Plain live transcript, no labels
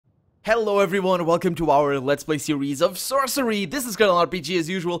Hello everyone, welcome to our Let's Play series of Sorcery. This is Colonel RPG as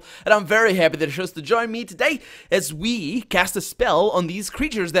usual, and I'm very happy that you chose to join me today as we cast a spell on these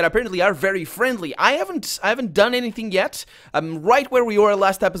creatures that apparently are very friendly. I haven't done anything yet. I'm right where we were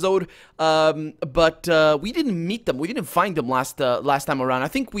last episode, but we didn't meet them. We didn't find them last time around. I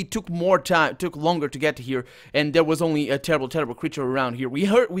think we took longer to get here, and there was only a terrible creature around here.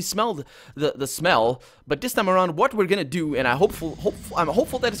 We smelled the smell, but this time around, what we're gonna do, and I'm hopeful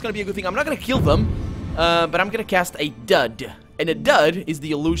that it's gonna be a good thing. I'm not gonna kill them, but I'm gonna cast a dud. And a dud is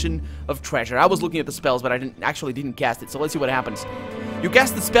the illusion of treasure. I was looking at the spells, but I didn't cast it, so let's see what happens. You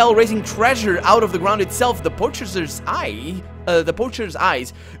cast the spell, raising treasure out of the ground itself. The poacher's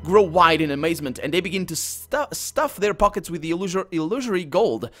eyes grow wide in amazement, and they begin to stuff their pockets with the illusory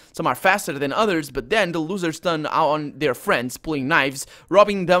gold. Some are faster than others, but then the losers turn on their friends, pulling knives,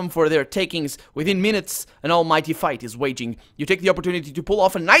 robbing them for their takings. Within minutes, an almighty fight is waging. You take the opportunity to pull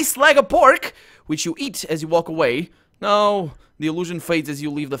off a nice leg of pork, which you eat as you walk away. No, the illusion fades as you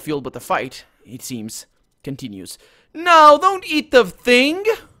leave the field, but the fight, it seems, continues. No, don't eat the thing!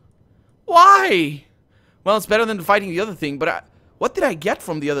 Why? Well, it's better than fighting the other thing, but what did I get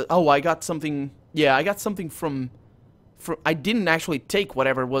from the other? Oh, I got something. Yeah, I got something from I didn't actually take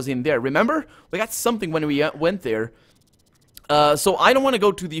whatever was in there. Remember? We got something when we went there. So I don't want to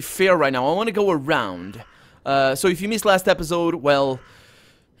go to the fair right now. I want to go around. So if you missed last episode, well...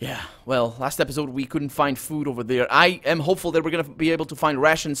 Yeah, well, last episode we couldn't find food over there. I am hopeful that we're going to be able to find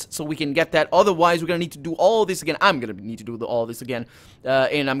rations so we can get that. Otherwise, we're going to need to do all this again. I'm going to need to do all this again.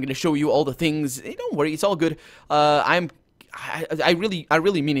 And I'm going to show you all the things. Hey, don't worry, it's all good. I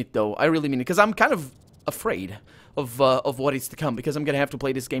really mean it, though. I really mean it. Because I'm kind of afraid of what is to come. Because I'm going to have to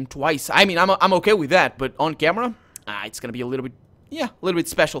play this game twice. I mean, I'm okay with that. But on camera, it's going to be a little bit... Yeah, a little bit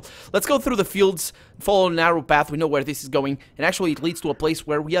special. Let's go through the fields, follow a narrow path. We know where this is going, and actually it leads to a place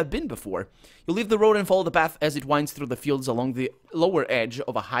where we have been before. You leave the road and follow the path as it winds through the fields along the lower edge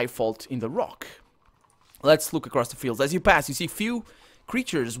of a high fault in the rock. Let's look across the fields. As you pass, you see few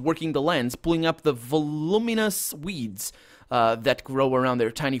creatures working the lands, pulling up the voluminous weeds that grow around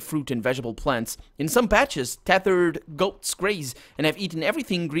their tiny fruit and vegetable plants. In some patches, tethered goats graze and have eaten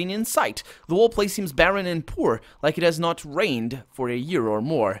everything green in sight. The whole place seems barren and poor, like it has not rained for a year or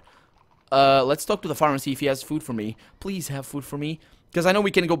more. Let's talk to the farmer, see if he has food for me. Please have food for me, because I know we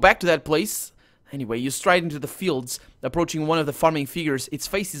can go back to that place. Anyway, you stride into the fields, approaching one of the farming figures. Its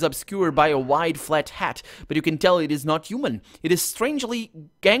face is obscured by a wide, flat hat, but you can tell it is not human. It is strangely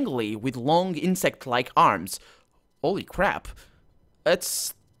gangly, with long, insect-like arms. Holy crap.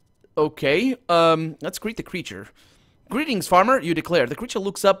 That's... okay. Let's greet the creature. Greetings, farmer, you declare. The creature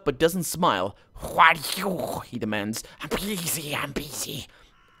looks up, but doesn't smile. What are you? He demands. I'm busy.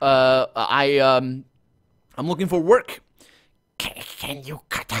 I'm looking for work. Can you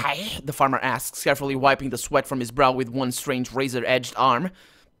cut hay? The farmer asks, carefully wiping the sweat from his brow with one strange razor-edged arm.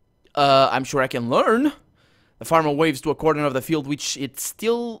 I'm sure I can learn. The farmer waves to a corner of the field which is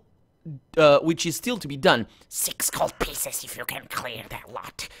still to be done. 6 gold pieces if you can clear that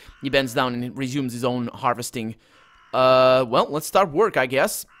lot. He bends down and resumes his own harvesting. Well, let's start work, I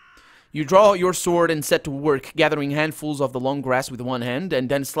guess. You draw your sword and set to work, gathering handfuls of the long grass with one hand, and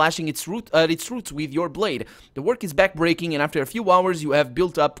then slashing its roots with your blade. The work is back-breaking, and after a few hours you have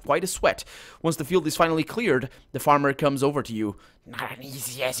built up quite a sweat. Once the field is finally cleared, the farmer comes over to you. Not as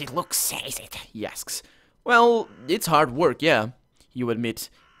easy as it looks, is it? He asks. Well, it's hard work, yeah, you admit.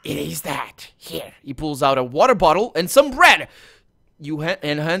 It is that. Here. He pulls out a water bottle and some bread. Don't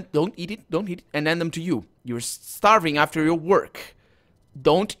eat it, and hand them to you. You're starving after your work.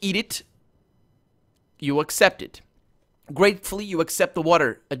 Don't eat it. You accept it. Gratefully, you accept the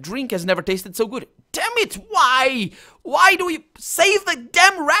water. A drink has never tasted so good. Damn it! Why? Why do you save the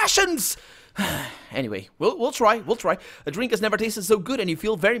damn rations? Anyway, we'll try. A drink has never tasted so good, and you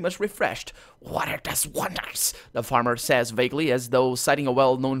feel very much refreshed. Water does wonders, the farmer says vaguely, as though citing a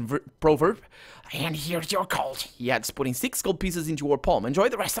well-known proverb. And here's your gold, he adds, putting 6 gold pieces into your palm. Enjoy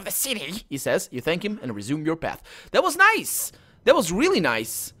the rest of the city, he says. You thank him and resume your path. That was nice. That was really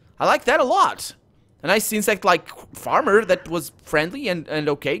nice. I like that a lot. A nice insect-like farmer that was friendly and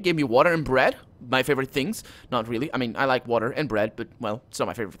okay. Gave me water and bread. My favorite things. Not really. I mean, I like water and bread, but, well, it's not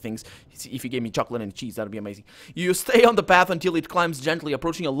my favorite things. If you gave me chocolate and cheese, that would be amazing. You stay on the path until it climbs gently,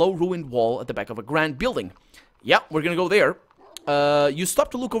 approaching a low ruined wall at the back of a grand building. Yeah, we're gonna go there. You stop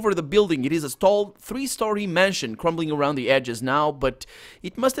to look over the building. It is a tall, 3-story mansion, crumbling around the edges now, but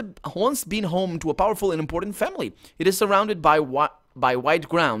it must have once been home to a powerful and important family. It is surrounded by by wide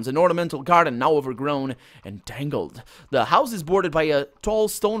grounds, an ornamental garden now overgrown and tangled. The house is bordered by a tall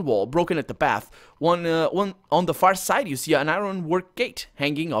stone wall broken at the path. One on the far side you see an ironwork gate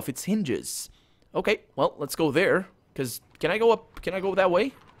hanging off its hinges. Okay, well, let's go there. Because, can I go up? Can I go that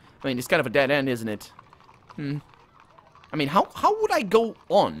way? I mean, it's kind of a dead end, isn't it? I mean, how would I go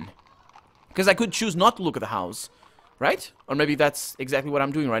on? Because I could choose not to look at the house, right? Or maybe that's exactly what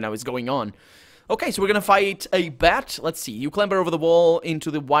I'm doing right now, is going on. Okay, so we're gonna fight a bat. Let's see. You clamber over the wall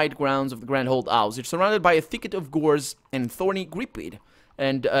into the wide grounds of the Grand Hold House. You're surrounded by a thicket of gorse and thorny gripweed.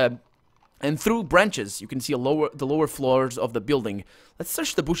 And through branches, you can see the lower floors of the building. Let's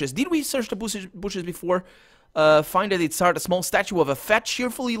search the bushes. Did we search the bushes before? Find at its heart a small statue of a fat,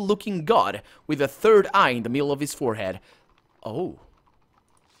 cheerfully looking god with a third eye in the middle of his forehead. Oh.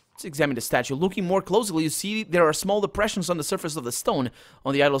 Let's examine the statue. Looking more closely, you see there are small depressions on the surface of the stone,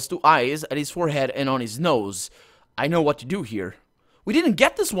 on the idol's 2 eyes, at his forehead, and on his nose. I know what to do here. We didn't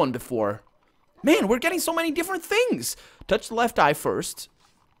get this one before. Man, we're getting so many different things. Touch the left eye first.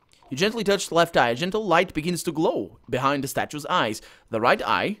 You gently touch the left eye. A gentle light begins to glow behind the statue's eyes. The right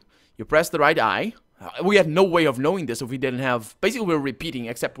eye. You press the right eye. We had no way of knowing this if we didn't have... Basically, we're repeating,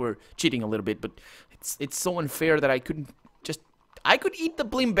 except we're cheating a little bit, but it's so unfair that I couldn't just... I could eat the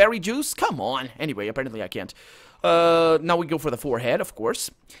blimberry juice? Come on. Anyway, apparently I can't. Now we go for the forehead, of course.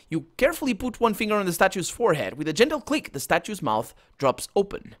 You carefully put one finger on the statue's forehead. With a gentle click, the statue's mouth drops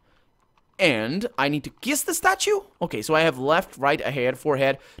open. And I need to kiss the statue? Okay, so I have left, right, ahead,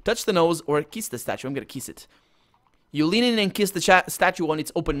 forehead. Touch the nose or kiss the statue. I'm gonna kiss it. You lean in and kiss the statue on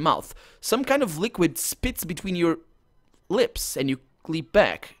its open mouth. Some kind of liquid spits between your lips and you leap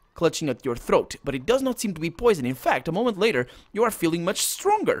back, clutching at your throat, but it does not seem to be poison. In fact, a moment later, you are feeling much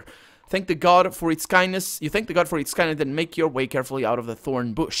stronger. Thank the god for its kindness. You thank the god for its kindness, then make your way carefully out of the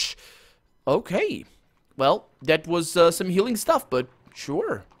thorn bush. Okay. Well, that was some healing stuff, but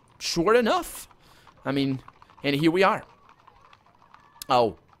sure. Sure enough. I mean, and here we are.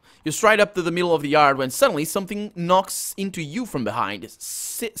 Oh. You stride up to the middle of the yard when suddenly something knocks into you from behind,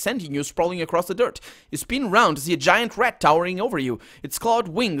 sending you sprawling across the dirt. You spin round to see a giant rat towering over you, its clawed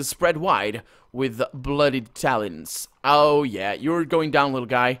wings spread wide with bloodied talons. Oh yeah, you're going down, little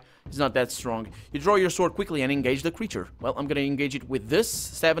guy. He's not that strong. You draw your sword quickly and engage the creature. Well, I'm gonna engage it with this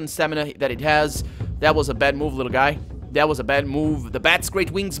 7 stamina that it has. That was a bad move, little guy. That was a bad move. The bat's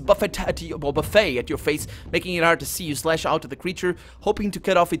great wings buffet at your face, making it hard to see. You slash out at the creature, hoping to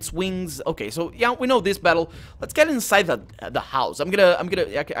cut off its wings. Okay, so yeah, we know this battle. Let's get inside the house. I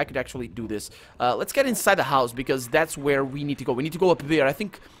could actually do this. Let's get inside the house because that's where we need to go. We need to go up there. I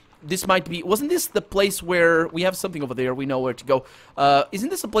think this might be... Wasn't this the place where... We have something over there. We know where to go. Isn't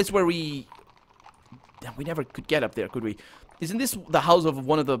this a place where we... We never could get up there, could we? Isn't this the house of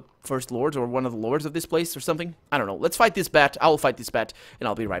one of the first lords or one of the lords of this place or something? I don't know. Let's fight this bat. I will fight this bat and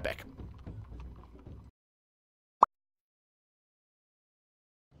I'll be right back.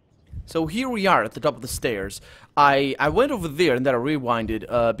 So here we are at the top of the stairs. I went over there and then I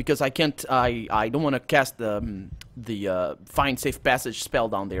rewinded because I can't. I don't want to cast the find safe passage spell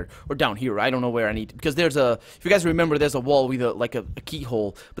down there or down here. I don't know where I need because there's a. If you guys remember, there's a wall with like a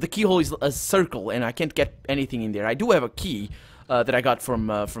keyhole, but the keyhole is a circle and I can't get anything in there. I do have a key that I got from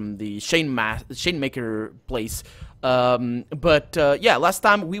the chain maker place. Yeah, last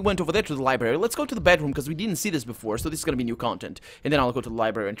time we went over there to the library. Let's go to the bedroom because we didn't see this before, so this is gonna be new content. And then I'll go to the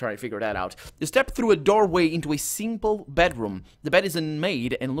library and try to figure that out. You step through a doorway into a simple bedroom. The bed is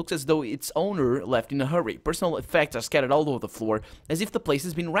unmade and looks as though its owner left in a hurry. Personal effects are scattered all over the floor, as if the place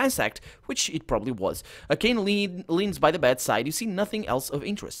has been ransacked, which it probably was. A cane leans by the bedside. You see nothing else of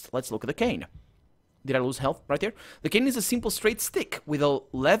interest. Let's look at the cane. Did I lose health right there? The cane is a simple straight stick with a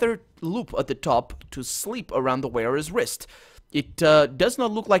leather loop at the top to slip around the wearer's wrist. It does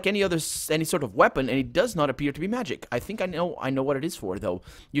not look like any sort of weapon, and it does not appear to be magic. I think I know what it is for, though.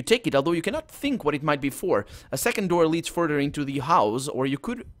 You take it, although you cannot think what it might be for. A second door leads further into the house, or you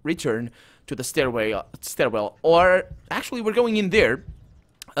could return to the stairwell. Or actually, we're going in there.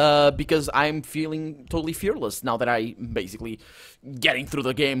 Because I'm feeling totally fearless now that I'm basically getting through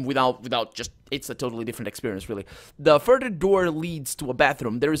the game without just... It's a totally different experience, really. The further door leads to a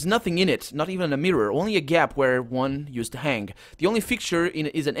bathroom. There is nothing in it, not even a mirror, only a gap where one used to hang. The only fixture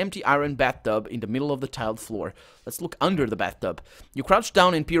is an empty iron bathtub in the middle of the tiled floor. Let's look under the bathtub. You crouch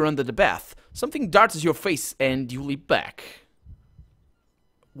down and peer under the bath. Something darts at your face and you leap back.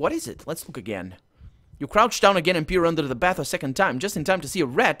 What is it? Let's look again. You crouch down again and peer under the bath a second time, just in time to see a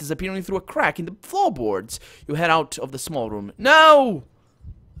rat disappearing through a crack in the floorboards. You head out of the small room. No!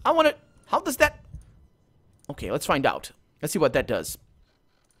 I want to... How does that... Okay, let's find out. Let's see what that does.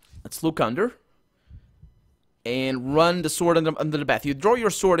 Let's look under. and run the sword under the bath. You draw your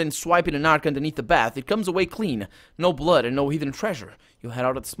sword and swipe in an arc underneath the bath. It comes away clean. No blood and no hidden treasure. You head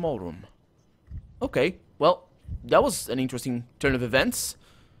out of the small room. Okay, well, that was an interesting turn of events.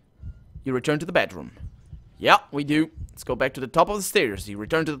 You return to the bedroom. Yeah, we do. Let's go back to the top of the stairs. You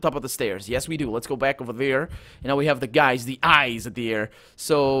return to the top of the stairs. Yes, we do. Let's go back over there. And now we have the eyes at the air.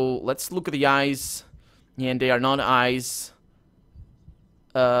 So, let's look at the eyes. And they are not eyes.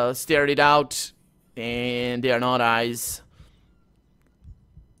 Stare it out. And they are not eyes.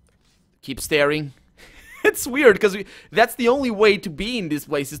 Keep staring. It's weird, because that's the only way to be in this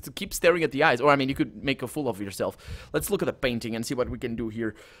place, is to keep staring at the eyes. Or, I mean, you could make a fool of yourself. Let's look at the painting and see what we can do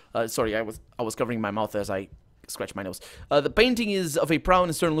here. Sorry, I was covering my mouth as I scratched my nose. The painting is of a proud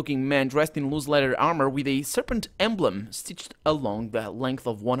and stern-looking man dressed in loose leather armor with a serpent emblem stitched along the length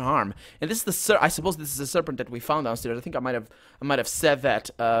of one arm. And this is I suppose this is a serpent that we found downstairs. I think I might have said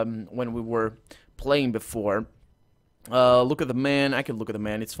that when we were playing before. Look at the man. I can look at the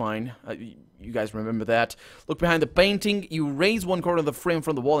man, it's fine. You guys remember that. Look behind the painting. You raise one corner of the frame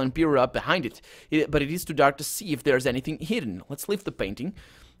from the wall and peer up behind it. But it is too dark to see if there's anything hidden. Let's lift the painting.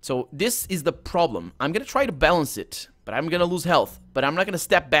 So this is the problem. I'm gonna try to balance it, but I'm gonna lose health. But I'm not gonna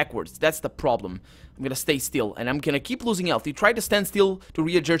step backwards. That's the problem. I'm gonna stay still, and I'm gonna keep losing health. You try to stand still to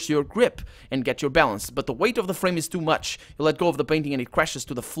readjust your grip and get your balance, but the weight of the frame is too much. You let go of the painting and it crashes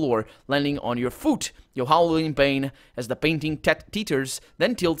to the floor, landing on your foot. You howl in pain as the painting teeters,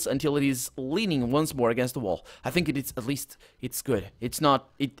 then tilts until it is leaning once more against the wall. I think at least it's good. It's not,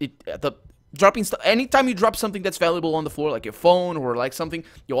 dropping stuff. Anytime you drop something that's valuable on the floor, like your phone or like something,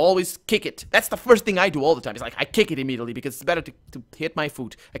 you always kick it. That's the first thing I do all the time. It's like I kick it immediately because it's better to hit my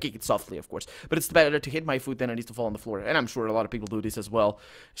foot. I kick it softly, of course, but it's better to hit my foot than it is to fall on the floor. And I'm sure a lot of people do this as well.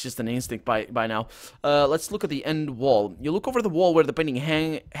 It's just an instinct by now. Let's look at the end wall. You look over the wall where the painting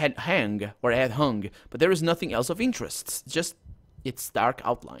had hung, but there is nothing else of interest. Just its dark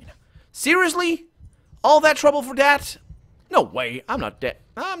outline. Seriously? All that trouble for that? No way. I'm not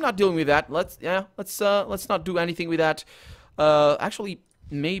dealing with that. Let's not do anything with that. Actually,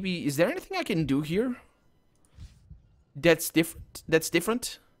 maybe is there anything I can do here? That's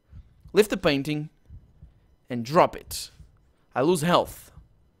different. Lift the painting and drop it. I lose health.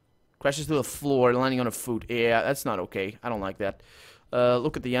 Crashes to the floor, landing on a foot. Yeah, that's not okay. I don't like that.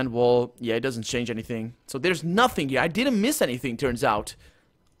 Look at the end wall. Yeah, it doesn't change anything. So there's nothing here. I didn't miss anything, turns out.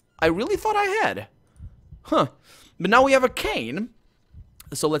 I really thought I had. Huh. But now we have a cane.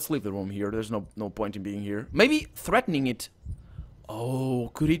 So let's leave the room here. There's no point in being here. Maybe threatening it. Oh,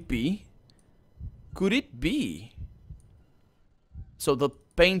 could it be? Could it be? So the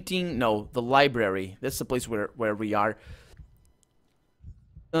painting, no, the library. That's the place where we are.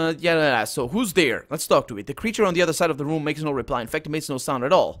 Yeah, so who's there? Let's talk to it. The creature on the other side of the room makes no reply. In fact, it makes no sound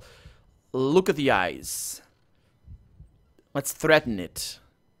at all. Look at the eyes. Let's threaten it.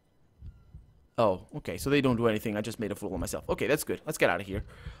 Oh, okay, so they don't do anything. I just made a fool of myself. Okay, that's good. Let's get out of here.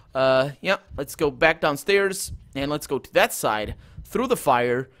 Yeah, let's go back downstairs, and let's go to that side, through the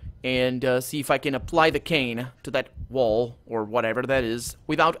fire, and see if I can apply the cane to that wall, or whatever that is,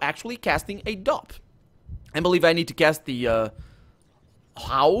 without actually casting a dop. I believe I need to cast the,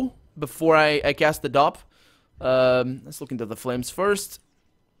 how? Before I cast the dop. Let's look into the flames first.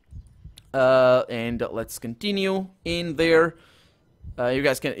 And let's continue in there. You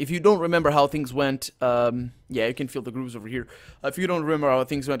guys can, if you don't remember how things went, yeah, you can feel the grooves over here. If you don't remember how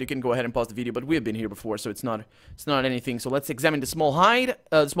things went, you can go ahead and pause the video, but we have been here before, so it's not anything. So let's examine the small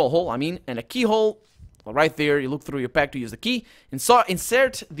hole, I mean, and a keyhole. Well, right there, you look through your pack to use the key, and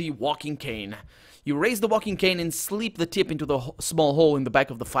insert the walking cane. You raise the walking cane and slip the tip into the small hole in the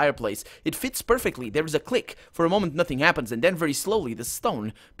back of the fireplace. It fits perfectly. There is a click. For a moment, nothing happens, and then very slowly, the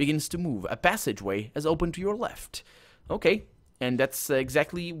stone begins to move. A passageway is open to your left. Okay. And that's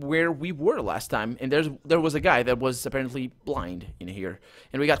exactly where we were last time. And there was a guy that was apparently blind in here,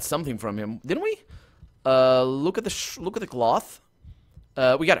 and we got something from him, didn't we? Look at the cloth.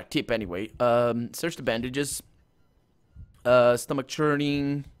 We got a tip anyway. Search the bandages. Stomach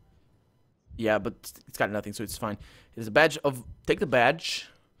churning. Yeah, but it's got nothing, so it's fine. It is a badge of. Take the badge.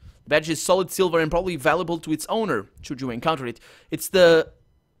 The badge is solid silver and probably valuable to its owner, should you encounter it. It's the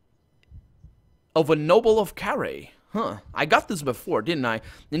of a noble of Carre. Huh. I got this before, didn't I?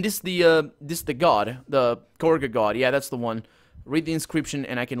 And this the god, the Korga god. Yeah, that's the one. Read the inscription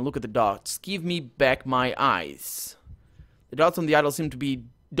and I can look at the dots. Give me back my eyes. The dots on the idol seem to be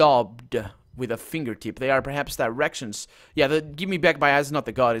daubed with a fingertip. They are perhaps directions. Yeah, the give me back my eyes is not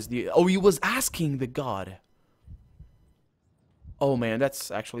the god, is the... Oh, he was asking the god. Oh man, that's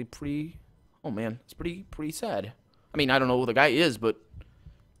actually pretty... Oh man, it's pretty sad. I mean, I don't know who the guy is, but...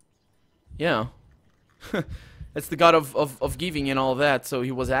 Yeah. It's the god of giving and all that, so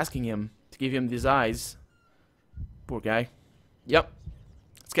he was asking him to give him these eyes. Poor guy. Yep.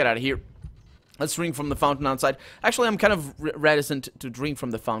 Let's get out of here. Let's drink from the fountain outside. Actually, I'm kind of reticent to drink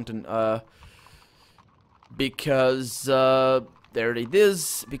from the fountain, because, there it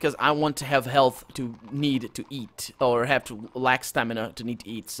is, because I want to have health to need to eat, or have to lack stamina to need to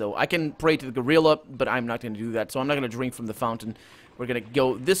eat. So I can pray to the gorilla, but I'm not going to do that. So I'm not going to drink from the fountain. We're going to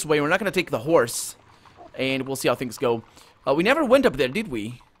go this way. We're not going to take the horse, and we'll see how things go. We never went up there, did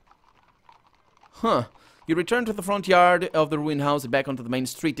we? Huh. You return to the front yard of the ruined house and back onto the main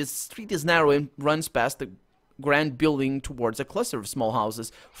street. This street is narrow and runs past the grand building towards a cluster of small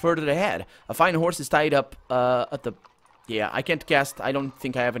houses further ahead. A fine horse is tied up at the... Yeah, I can't cast. I don't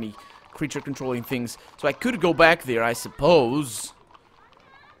think I have any creature controlling things. So I could go back there, I suppose.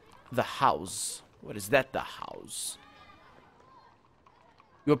 The house. What is that, the house?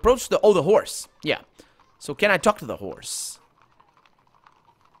 You approach the... Oh, the horse. Yeah. So can I talk to the horse?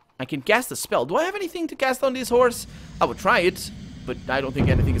 I can cast a spell. Do I have anything to cast on this horse? I would try it, but I don't think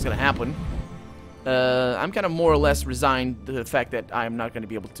anything is going to happen. I'm kind of more or less resigned to the fact that I'm not going to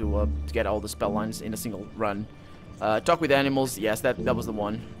be able to get all the spell lines in a single run. Talk with animals. Yes, that was the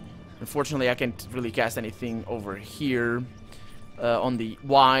one. Unfortunately, I can't really cast anything over here. On the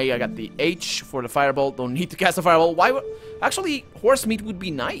Y, I got the H for the fireball. Don't need to cast a fireball. Why? Actually, horse meat would be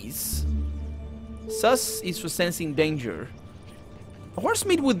nice. Sus is for sensing danger. Horse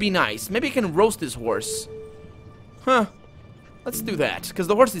meat would be nice. Maybe I can roast this horse. Huh. Let's do that, because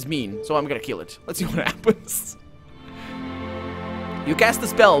the horse is mean, so I'm gonna kill it. Let's see what happens. You cast a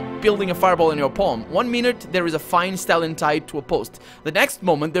spell, building a fireball in your palm. 1 minute, there is a fine stallion tied to a post. The next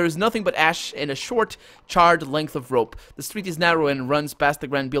moment, there is nothing but ash and a short, charred length of rope. The street is narrow and runs past the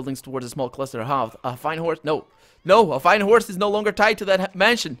grand buildings towards a small cluster of houses. A fine horse? No. No, a fine horse is no longer tied to that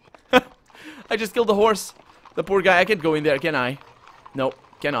mansion. I just killed the horse. The poor guy. I can't go in there, can I? No,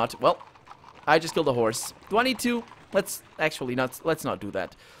 cannot. Well, I just killed a horse. Do I need to? Let's actually not. Let's not do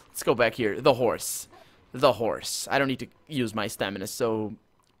that. Let's go back here. The horse. The horse. I don't need to use my stamina, so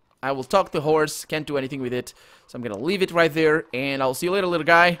I will talk to the horse. Can't do anything with it, so I'm gonna leave it right there. And I'll see you later, little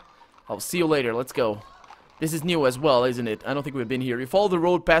guy. I'll see you later. Let's go. This is new as well, isn't it? I don't think we've been here. You follow the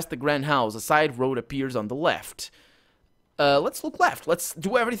road past the grand house. A side road appears on the left. Let's look left. Let's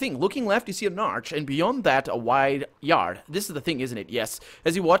do everything. Looking left, you see an arch, and beyond that, a wide yard. This is the thing, isn't it? Yes.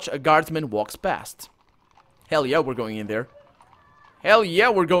 As you watch, a guardsman walks past. Hell yeah, we're going in there. Hell yeah,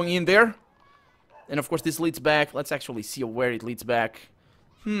 we're going in there. And of course, this leads back. Let's actually see where it leads back.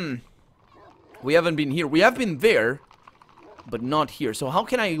 We haven't been here. We have been there, but not here. So how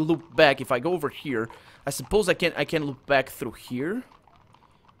can I loop back if I go over here? I suppose I can loop back through here.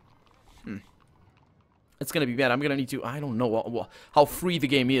 It's gonna be bad. I'm gonna need to... I don't know how free the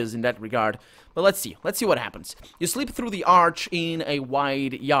game is in that regard. But let's see. Let's see what happens. You slip through the arch in a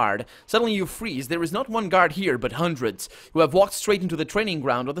wide yard. Suddenly you freeze. There is not one guard here, but hundreds. You have walked straight into the training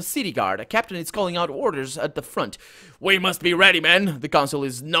ground of the city guard. A captain is calling out orders at the front. We must be ready, men. The council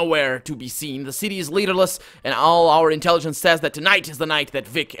is nowhere to be seen. The city is leaderless, and all our intelligence says that tonight is the night that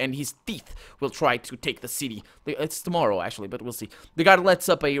Vic and his teeth will try to take the city. It's tomorrow, actually, but we'll see. The guard lets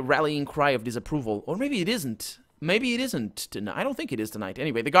up a rallying cry of disapproval. Or maybe it isn't. Maybe it isn't tonight. I don't think it is tonight.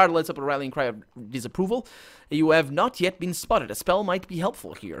 Anyway, the guard lets up a rallying cry of disapproval. You have not yet been spotted. A spell might be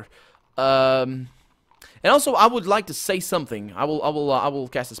helpful here. And also, I would like to say something. I will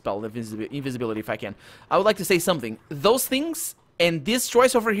cast a spell, invisibility, if I can. I would like to say something. Those things and this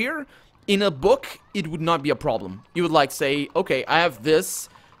choice over here, in a book, it would not be a problem. You would like say, okay, I have this.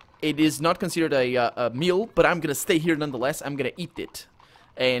 It is not considered a meal, but I'm gonna stay here nonetheless. I'm gonna eat it,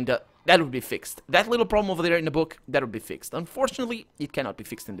 and that would be fixed. That little problem over there in the book, that would be fixed. Unfortunately, it cannot be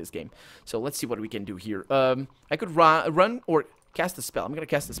fixed in this game. So let's see what we can do here. I could run or cast a spell. I'm gonna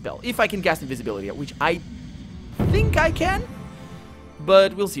cast a spell. If I can cast invisibility, which I think I can.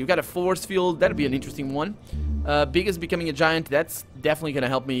 But we'll see. We got a force field. That'll be an interesting one. Big is becoming a giant. That's definitely gonna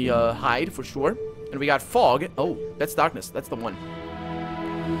help me hide, for sure. And we got fog. Oh, that's darkness. That's the one.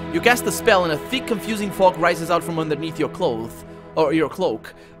 You cast the spell and a thick, confusing fog rises out from underneath your clothes. Or your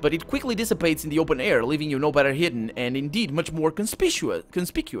cloak, but it quickly dissipates in the open air, leaving you no better hidden, and indeed much more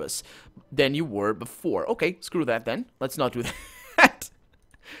conspicuous than you were before. Okay, screw that then. Let's not do that.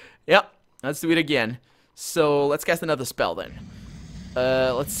 Yep, let's do it again. So, let's cast another spell then.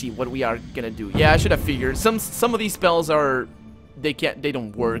 Let's see what we are gonna do. Yeah, I should have figured. Some of these spells are... They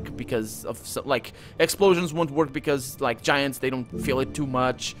don't work because of... Like, explosions won't work because, like, giants, they don't feel it too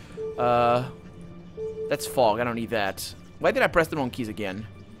much. That's fog, I don't need that. Why did I press the wrong keys again?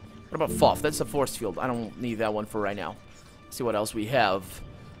 What about FOF? That's a force field. I don't need that one for right now. Let's see what else we have.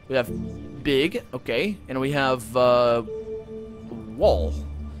 We have big, okay, and we have wall,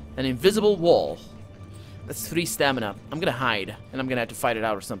 an invisible wall. That's 3 stamina. I'm gonna hide, and I'm gonna have to fight it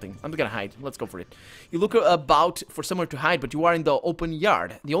out or something. I'm gonna hide. Let's go for it. You look about for somewhere to hide, but you are in the open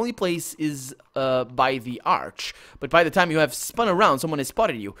yard. The only place is by the arch. But by the time you have spun around, someone has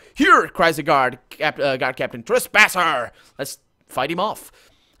spotted you. Here, cries the guard captain. Trespasser! Let's fight him off.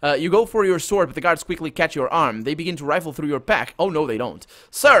 You go for your sword, but the guards quickly catch your arm. They begin to rifle through your pack. Oh, no, they don't.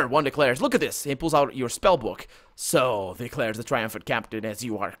 Sir, one declares, look at this. He pulls out your spell book. So, declares the triumphant captain as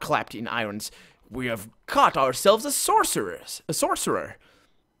you are clapped in irons. We have caught ourselves a sorcerer.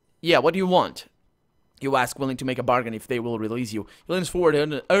 Yeah, what do you want? You ask, willing to make a bargain if they will release you. He leans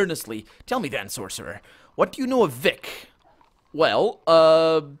forward earnestly. Tell me then, sorcerer, what do you know of Vic? Well,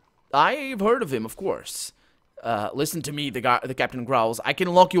 I've heard of him, of course. Listen to me, the captain growls. I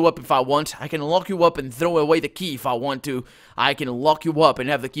can lock you up if I want. I can lock you up and throw away the key if I want to. I can lock you up and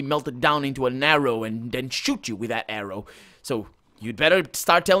have the key melted down into an arrow and then shoot you with that arrow. So, you'd better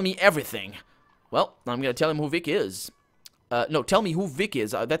start telling me everything. Well, I'm gonna tell him who Vic is. No, tell me who Vic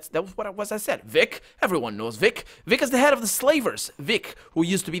is. That was what I said. Vic? Everyone knows Vic. Vic is the head of the slavers. Vic, who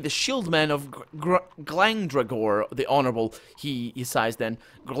used to be the shieldman of Glandragor, the Honorable. He sighs then.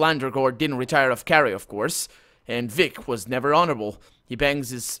 Glandragor didn't retire of Carry, of course. And Vic was never honorable. He bangs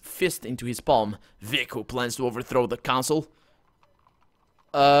his fist into his palm. Vic, who plans to overthrow the council.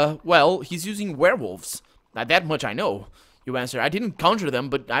 Well, he's using werewolves. Now, that much I know. You answer, I didn't conjure them,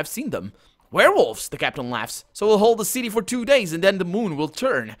 but I've seen them. Werewolves, the captain laughs. So we'll hold the city for 2 days and then the moon will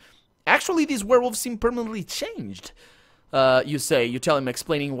turn. Actually, these werewolves seem permanently changed. You say, you tell him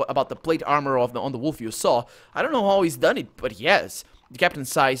explaining about the plate armor on the wolf you saw. I don't know how he's done it, but he has. The captain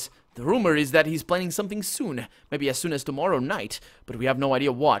sighs. The rumor is that he's planning something soon. Maybe as soon as tomorrow night, but we have no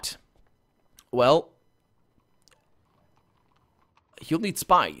idea what. Well, he'll need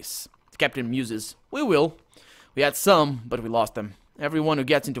spies. The captain muses. We will. We had some, but we lost them. Everyone who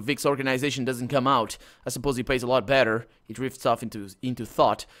gets into Vic's organization doesn't come out. I suppose he pays a lot better. He drifts off into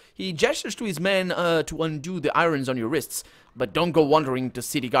thought. He gestures to his men to undo the irons on your wrists. But don't go wandering to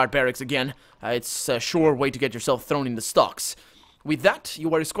city guard barracks again. It's a sure way to get yourself thrown in the stocks. With that,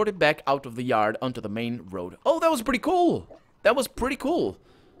 you are escorted back out of the yard onto the main road. Oh, that was pretty cool. That was pretty cool.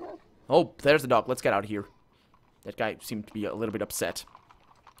 Oh, there's the dog. Let's get out of here. That guy seemed to be a little bit upset.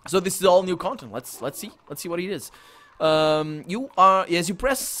 So this is all new content. Let's see. Let's see what it is. As you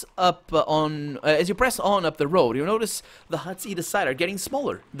press on up the road, you notice the huts either side are getting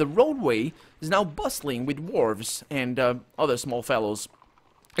smaller. The roadway is now bustling with dwarves and other small fellows.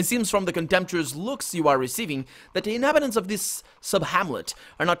 It seems from the contemptuous looks you are receiving that the inhabitants of this sub-hamlet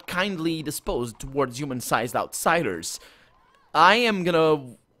are not kindly disposed towards human-sized outsiders. I am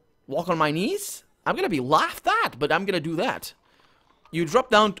gonna walk on my knees? I'm gonna be laughed at, but I'm gonna do that. You drop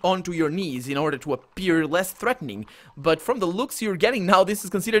down onto your knees in order to appear less threatening, but from the looks you're getting now, this is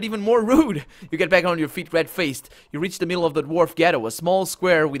considered even more rude. You get back on your feet red-faced. You reach the middle of the dwarf ghetto, a small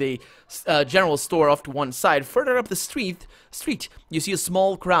square with a general store off to one side. Further up the street, you see a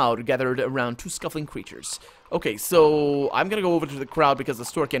small crowd gathered around 2 scuffling creatures. Okay, so I'm gonna go over to the crowd because the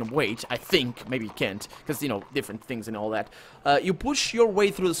store can wait, I think. Maybe it can't, because, you know, different things and all that. You push your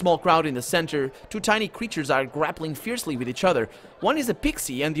way through the small crowd in the center. 2 tiny creatures are grappling fiercely with each other. One is a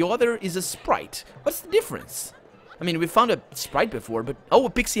pixie and the other is a sprite. What's the difference? I mean, we found a sprite before, but... Oh, a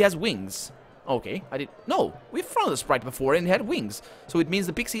pixie has wings. Okay, No, we've found a sprite before and it had wings. So it means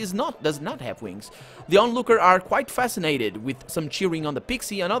the pixie does not have wings. The onlooker are quite fascinated, with some cheering on the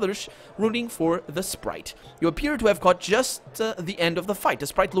pixie and others rooting for the sprite. You appear to have caught just the end of the fight. The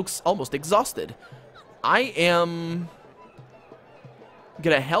sprite looks almost exhausted. I am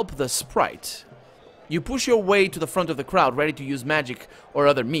gonna help the sprite. You push your way to the front of the crowd, ready to use magic or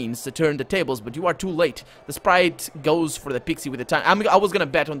other means to turn the tables, but you are too late. The sprite goes for the pixie with the time. I was gonna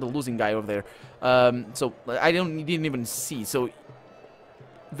bet on the losing guy over there, so I didn't even see. So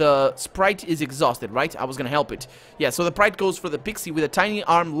the sprite is exhausted, right? I was gonna help it. Yeah, so the sprite goes for the pixie with a tiny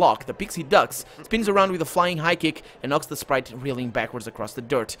arm lock. The pixie ducks, spins around with a flying high kick, and knocks the sprite reeling backwards across the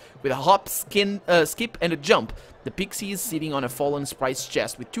dirt. With a hop, skip, and a jump, the pixie is sitting on a fallen sprite's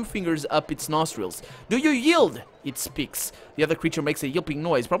chest with 2 fingers up its nostrils. Do you yield? It speaks. The other creature makes a yelping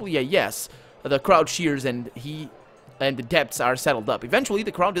noise, probably a yes. The crowd cheers and the depths are settled up. Eventually,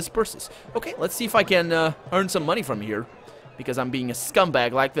 the crowd disperses. Okay, let's see if I can earn some money from here, because I'm being a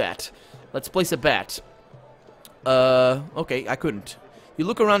scumbag like that. Let's place a bet. Okay, I couldn't. You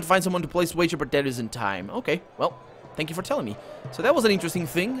look around to find someone to place wager, but that isn't time. Okay, well, thank you for telling me. So that was an interesting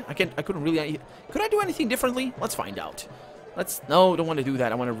thing. I couldn't really... Could I do anything differently? Let's find out. No, don't want to do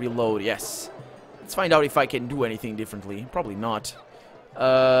that. I want to reload. Yes. Let's find out if I can do anything differently. Probably not.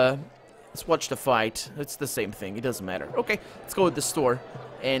 Let's watch the fight. It's the same thing. It doesn't matter. Okay, let's go to the store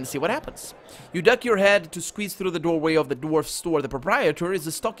and see what happens. You duck your head to squeeze through the doorway of the dwarf store. The proprietor is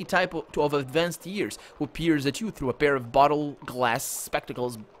a stocky type of advanced years who peers at you through a pair of bottle glass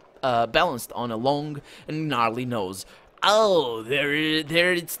spectacles balanced on a long and gnarly nose. Oh, there,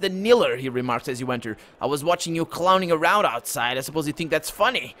 it's the Niller, he remarks as you enter. I was watching you clowning around outside. I suppose you think that's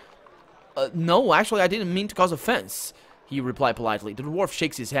funny. No, actually, I didn't mean to cause offense, he replied politely. The dwarf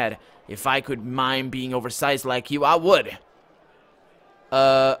shakes his head. If I could mime being oversized like you, I would.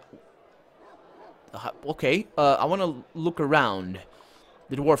 Okay, I want to look around.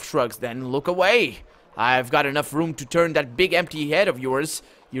 The dwarf shrugs, then look away. I've got enough room to turn that big empty head of yours.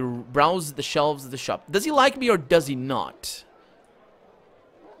 You browse the shelves of the shop. Does he like me or does he not?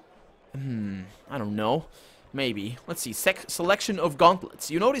 I don't know. Maybe. Let's see. Selection of gauntlets.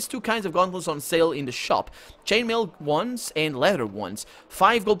 You notice two kinds of gauntlets on sale in the shop. Chainmail ones and leather ones.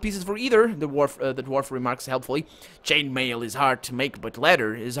 5 gold pieces for either, the dwarf remarks helpfully. Chainmail is hard to make, but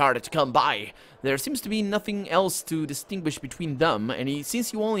leather is harder to come by. There seems to be nothing else to distinguish between them, and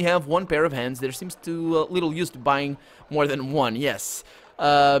since you only have one pair of hands, there seems to little use to buying more than one, yes.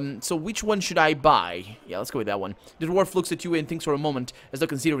 So which one should I buy? Yeah, let's go with that one. The dwarf looks at you and thinks for a moment, as though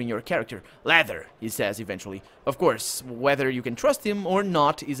considering your character. Leather, he says eventually. Of course, whether you can trust him or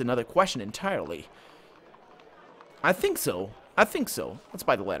not is another question entirely. I think so. Let's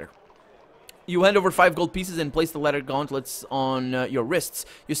buy the leather. You hand over 5 gold pieces and place the leather gauntlets on your wrists.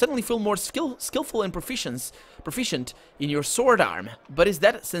 You suddenly feel more skillful and proficient in your sword arm. But is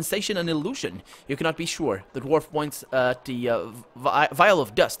that sensation an illusion? You cannot be sure. The dwarf points at the vial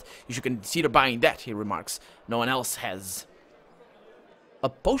of dust. You should consider buying that, he remarks. No one else has. A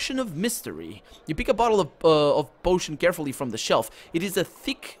potion of mystery. You pick a bottle of potion carefully from the shelf. It is a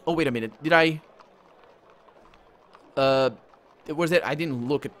thick... Oh, wait a minute. Did I... Where's it? I didn't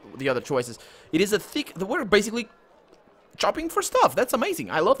look at the other choices. It is a thick... We're basically chopping for stuff. That's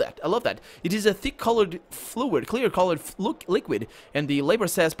amazing. I love that. It is a thick colored fluid, clear colored liquid, and the label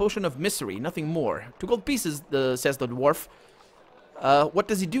says potion of mystery, nothing more. 2 gold pieces, says the dwarf. What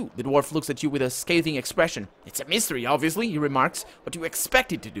does he do? The dwarf looks at you with a scathing expression. It's a mystery, obviously, he remarks. What do you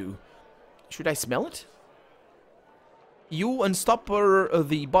expect it to do? Should I smell it? You unstopper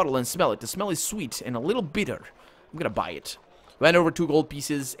the bottle and smell it. The smell is sweet and a little bitter. I'm gonna buy it. You hand over 2 gold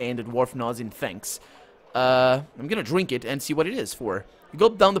pieces, and the dwarf nods in thanks. I'm gonna drink it and see what it is for. You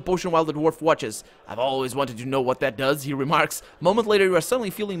gulp down the potion while the dwarf watches. I've always wanted to know what that does, he remarks. A moment later, you are suddenly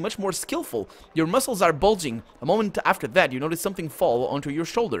feeling much more skillful. Your muscles are bulging. A moment after that, you notice something fall onto your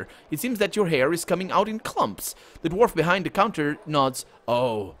shoulder. It seems that your hair is coming out in clumps. The dwarf behind the counter nods.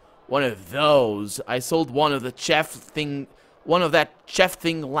 Oh, one of those. I sold one of that chef thing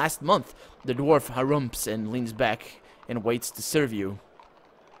last month. The dwarf harumphs and leans back and waits to serve you.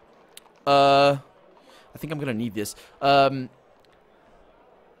 I think I'm gonna need this.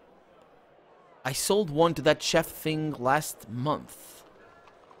 I sold one to that chef thing last month.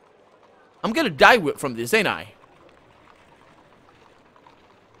 I'm gonna die from this, ain't I?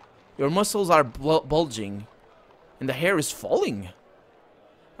 Your muscles are bulging, and the hair is falling.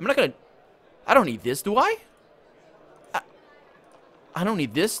 I'm not gonna... I don't need this, do I? I don't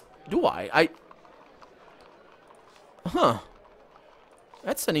need this, do I? Huh.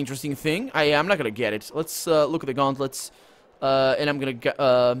 That's an interesting thing. I'm not gonna get it. Let's look at the gauntlets. And I'm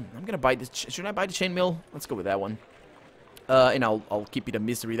gonna buy this. Should I buy the chainmail? Let's go with that one. And I'll keep it a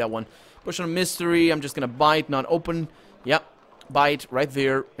mystery, that one. Potion of mystery. I'm just gonna buy it, not open. Yep. Buy it right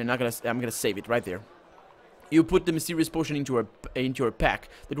there. And I'm gonna save it right there. You put the mysterious potion into your pack.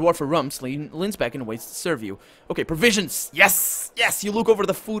 The dwarf rumps, leans back and waits to serve you. Okay, provisions! Yes! Yes! You look over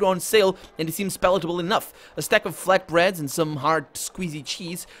the food on sale, and it seems palatable enough. A stack of flatbreads and some hard, squeezy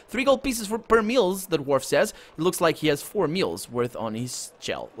cheese. 3 gold pieces per meals, the dwarf says. It looks like he has 4 meals worth on his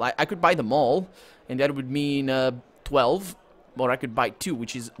shell. I could buy them all, and that would mean 12. Or I could buy 2,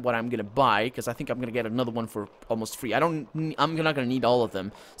 which is what I'm gonna buy, because I think I'm gonna get another one for almost free. I'm not gonna need all of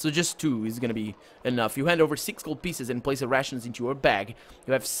them, so just 2 is gonna be enough. You hand over 6 gold pieces and place the rations into your bag.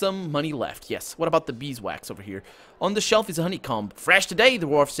 You have some money left. Yes. What about the beeswax over here? On the shelf is a honeycomb. Fresh today, the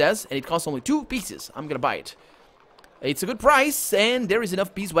dwarf says, and it costs only 2 pieces. I'm gonna buy it. It's a good price, and there is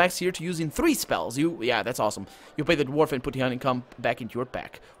enough beeswax here to use in 3 spells. Yeah, that's awesome. You pay the dwarf and put the honeycomb back into your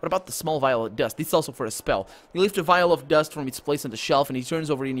pack. What about the small vial of dust? This is also for a spell. You lift a vial of dust from its place on the shelf, and it turns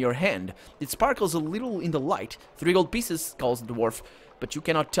over in your hand. It sparkles a little in the light. 3 gold pieces, calls the dwarf, but you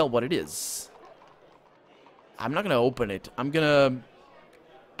cannot tell what it is. I'm not gonna open it. I'm gonna...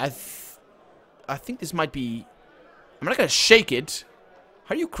 I think this might be... I'm not gonna shake it.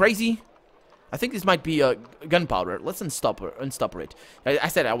 Are you crazy? I think this might be gunpowder. Let's unstopper it. I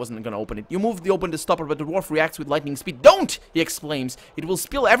said I wasn't gonna open it. You open the stopper, but the dwarf reacts with lightning speed. Don't! He exclaims. It will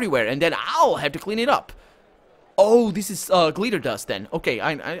spill everywhere, and then I'll have to clean it up. Oh, this is glitter dust then. Okay,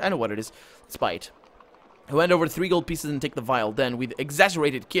 I know what it is. Let's buy it. I hand over 3 gold pieces and take the vial. Then, with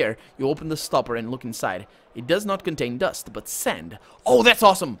exaggerated care, you open the stopper and look inside. It does not contain dust, but sand. Oh, that's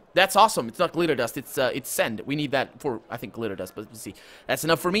awesome! That's awesome! It's not glitter dust, it's sand. We need that for, I think, glitter dust, but we'll see. That's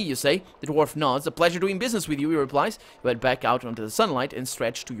enough for me, you say. The dwarf nods. A pleasure doing business with you, he replies. You head back out onto the sunlight and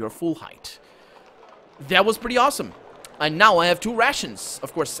stretch to your full height. That was pretty awesome. And now I have 2 rations.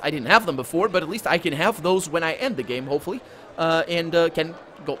 Of course, I didn't have them before, but at least I can have those when I end the game, hopefully. And can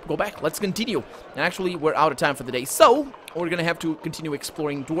go back. Let's continue. And actually, we're out of time for the day, so we're gonna have to continue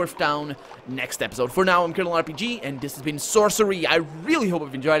exploring Dwarf Town next episode. For now, I'm Colonel RPG, and this has been Sorcery. I really hope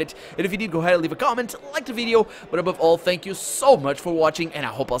you've enjoyed it. And if you did, go ahead and leave a comment, like the video. But above all, thank you so much for watching, and I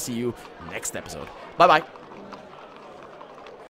hope I'll see you next episode. Bye-bye.